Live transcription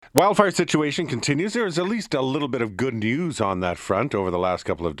Wildfire situation continues. There is at least a little bit of good news on that front over the last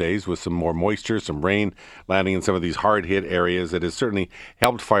couple of days with some more moisture, some rain landing in some of these hard-hit areas. It has certainly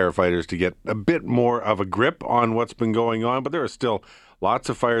helped firefighters to get a bit more of a grip on what's been going on, but there are still lots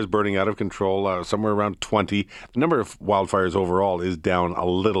of fires burning out of control, somewhere around 20. The number of wildfires overall is down a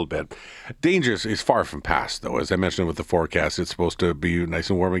little bit. Danger is far from past, though. As I mentioned with the forecast, it's supposed to be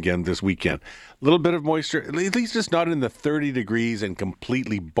nice and warm again this weekend. A little bit of moisture, at least it's not in the 30 degrees and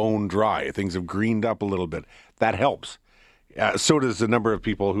completely bone dry. Things have greened up a little bit. That helps. So does the number of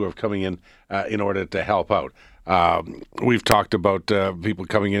people who are coming in order to help out. We've talked about people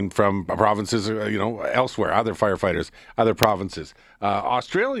coming in from provinces, elsewhere, other firefighters, other provinces,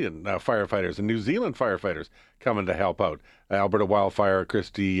 Australian firefighters and New Zealand firefighters coming to help out. Alberta Wildfire,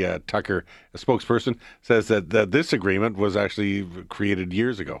 Christy Tucker, a spokesperson, says that this agreement was actually created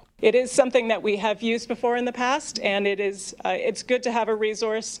years ago. It is something that we have used before in the past, and it's good to have a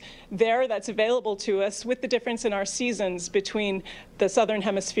resource there that's available to us with the difference in our seasons between the Southern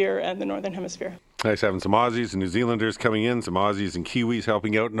Hemisphere and the Northern Hemisphere. Nice having some Aussies and New Zealanders coming in, some Aussies and Kiwis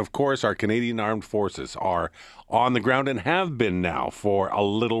helping out. And of course, our Canadian Armed Forces are on the ground and have been now for a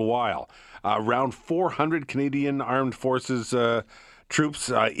little while. Around 400 Canadian Armed Forces troops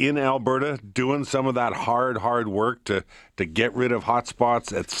in Alberta doing some of that hard work to get rid of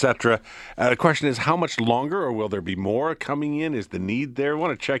hotspots, etc. The question is, how much longer, or will there be more coming in? Is the need there? I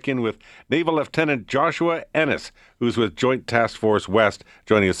want to check in with Naval Lieutenant Joshua Ehnisz, who's with Joint Task Force West,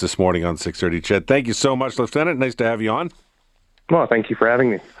 joining us this morning on 6:30 CHED. Thank you so much, Lieutenant. Nice to have you on. Well, thank you for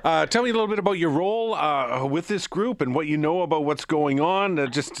having me. Tell me a little bit about your role with this group and what you know about what's going on.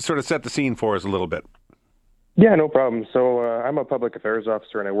 Just to sort of set the scene for us a little bit. Yeah, no problem. So I'm a public affairs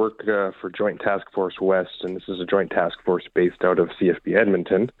officer, and I work for Joint Task Force West, and this is a joint task force based out of CFB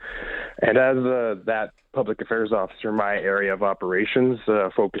Edmonton. And as that public affairs officer, my area of operations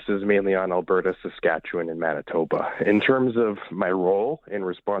focuses mainly on Alberta, Saskatchewan, and Manitoba. In terms of my role in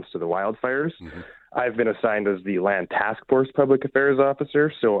response to the wildfires, I've been assigned as the Land Task Force Public Affairs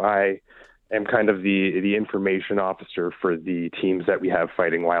Officer, so I am kind of the information officer for the teams that we have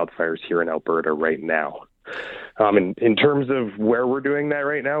fighting wildfires here in Alberta right now. In terms of where we're doing that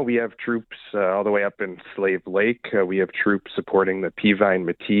right now, we have troops all the way up in Slave Lake. We have troops supporting the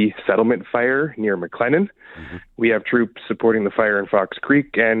Peavine-Métis settlement fire near McLennan. We have troops supporting the fire in Fox Creek,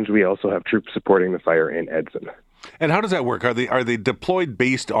 and we also have troops supporting the fire in Edson. And how does that work? Are they deployed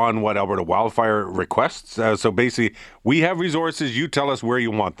based on what Alberta Wildfire requests? So basically, we have resources, you tell us where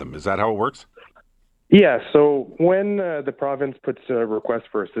you want them. Is that how it works? Yeah, so when the province puts a request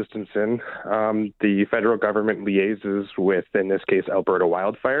for assistance in, the federal government liaises with, in this case, Alberta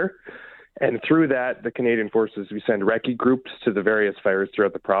Wildfire. And through that, the Canadian Forces, we send recce groups to the various fires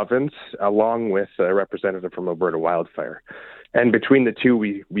throughout the province, along with a representative from Alberta Wildfire. And between the two,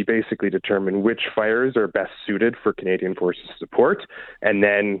 we basically determine which fires are best suited for Canadian Forces support, and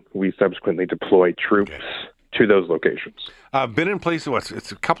then we subsequently deploy troops to those locations. Been in place,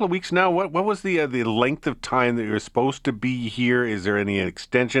 it's a couple of weeks now. What was the length of time that you're supposed to be here? Is there any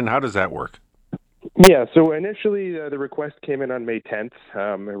extension? How does that work? Yeah, so initially the request came in on May 10th.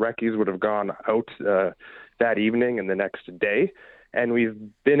 Recce's would have gone out that evening and the next day, and we've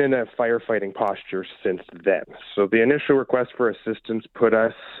been in a firefighting posture since then. So the initial request for assistance put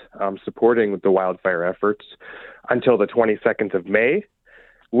us supporting with the wildfire efforts until the 22nd of May,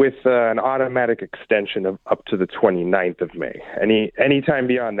 with an automatic extension of up to the 29th of May. Any time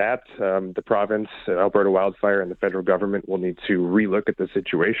beyond that, the province, Alberta Wildfire, and the federal government will need to relook at the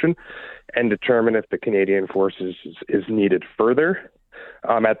situation and determine if the Canadian Forces is needed further.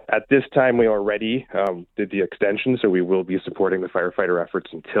 At this time, we already did the extension, so we will be supporting the firefighter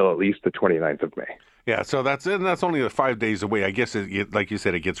efforts until at least the 29th of May. Yeah, so that's only 5 days away. I guess, like you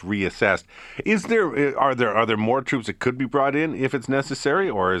said, it gets reassessed. Are there more troops that could be brought in if it's necessary,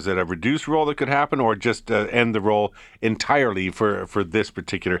 or is it a reduced role that could happen, or just end the role entirely for this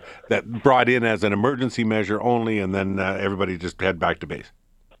particular, that brought in as an emergency measure only, and then everybody just head back to base?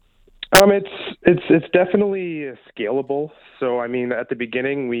 It's definitely scalable. So, I mean, at the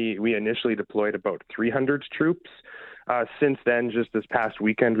beginning, we initially deployed about 300 troops. Since then, just this past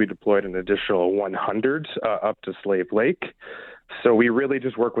weekend, we deployed an additional 100 up to Slave Lake. So we really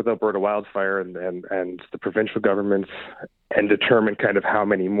just work with Alberta Wildfire and the provincial governments and determine kind of how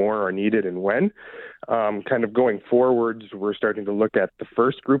many more are needed and when. Kind of going forwards, we're starting to look at the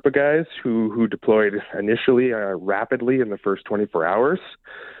first group of guys who deployed initially rapidly in the first 24 hours.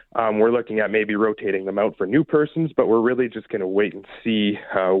 We're looking at maybe rotating them out for new persons, but we're really just going to wait and see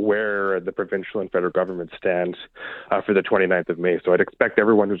where the provincial and federal government stand for the 29th of May. So I'd expect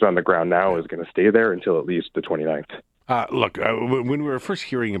everyone who's on the ground now is going to stay there until at least the 29th. When we were first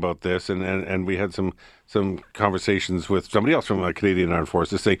hearing about this, and we had some conversations with somebody else from Canadian Armed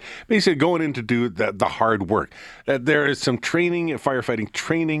Forces, say basically going in to do the hard work. That there is some training, firefighting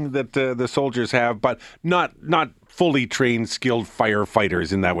training that the soldiers have, but not fully trained, skilled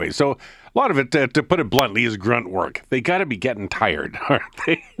firefighters in that way. So a lot of it, to put it bluntly, is grunt work. They got to be getting tired, aren't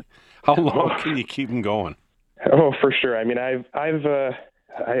they? How long can you keep them going? Oh, for sure. I mean,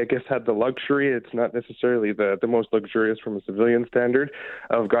 I guess had the luxury. It's not necessarily the most luxurious from a civilian standard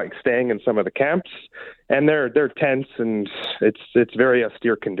of staying in some of the camps, and they're tents, and it's very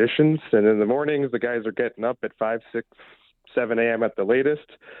austere conditions. And in the mornings, the guys are getting up at 5, 6, 7 a.m. at the latest,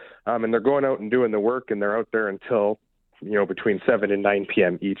 and they're going out and doing the work, and they're out there until between 7 and 9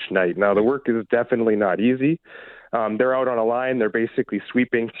 p.m. each night. Now, the work is definitely not easy. They're out on a line. They're basically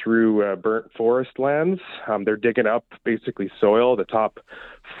sweeping through burnt forest lands. They're digging up basically soil, the top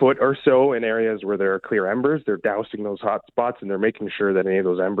foot or so, in areas where there are clear embers. They're dousing those hot spots, and they're making sure that any of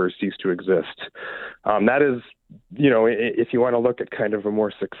those embers cease to exist. That is, if you want to look at kind of a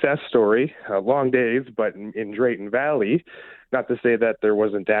more success story, long days, but in Drayton Valley, not to say that there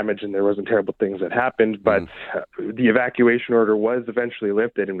wasn't damage and there wasn't terrible things that happened, but the evacuation order was eventually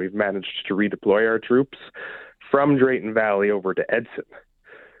lifted, and we've managed to redeploy our troops from Drayton Valley over to Edson.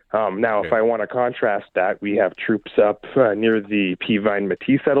 Now, if I want to contrast that, we have troops up near the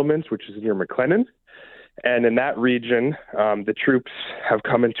Peavine-Métis settlements, which is near McLennan. And in that region, the troops have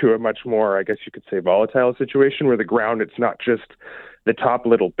come into a much more, I guess you could say, volatile situation where the ground, it's not just the top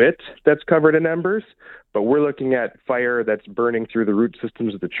little bit that's covered in embers, but we're looking at fire that's burning through the root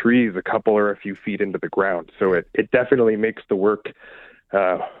systems of the trees a couple or a few feet into the ground. So it definitely makes the work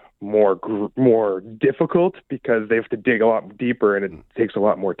more difficult because they have to dig a lot deeper, and it takes a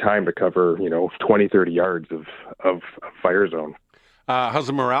lot more time to cover 20, 30 yards of fire zone. How's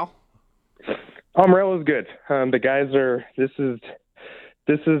the morale? Morale is good. The guys are. This is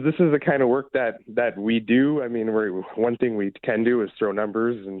the kind of work that we do. I mean, one thing we can do is throw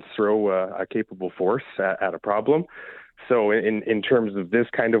numbers and throw a capable force at a problem. So in terms of this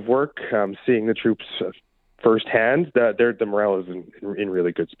kind of work, seeing the troops firsthand, the morale is in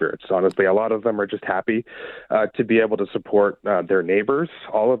really good spirits. Honestly, a lot of them are just happy to be able to support their neighbors.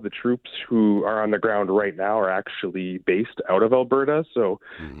 All of the troops who are on the ground right now are actually based out of Alberta, so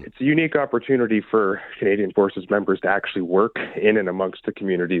it's a unique opportunity for Canadian Forces members to actually work in and amongst the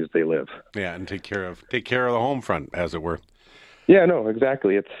communities they live. Yeah, and take care of the home front, as it were. Yeah, no,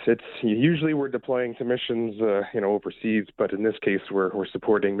 exactly. It's usually we're deploying to missions, overseas, but in this case, we're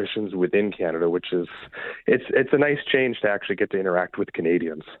supporting missions within Canada, which is it's a nice change to actually get to interact with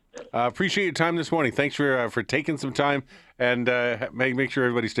Canadians. Appreciate your time this morning. Thanks for taking some time, and make sure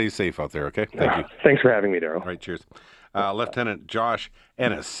everybody stays safe out there. Okay, thank you. Thanks for having me, Daryl. All right, cheers. Lieutenant Josh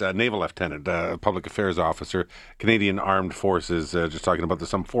Ehnisz, Naval Lieutenant, Public Affairs Officer, Canadian Armed Forces, just talking about the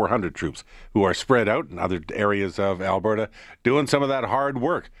some 400 troops who are spread out in other areas of Alberta, doing some of that hard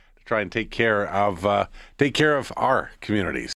work to try and take care of our communities.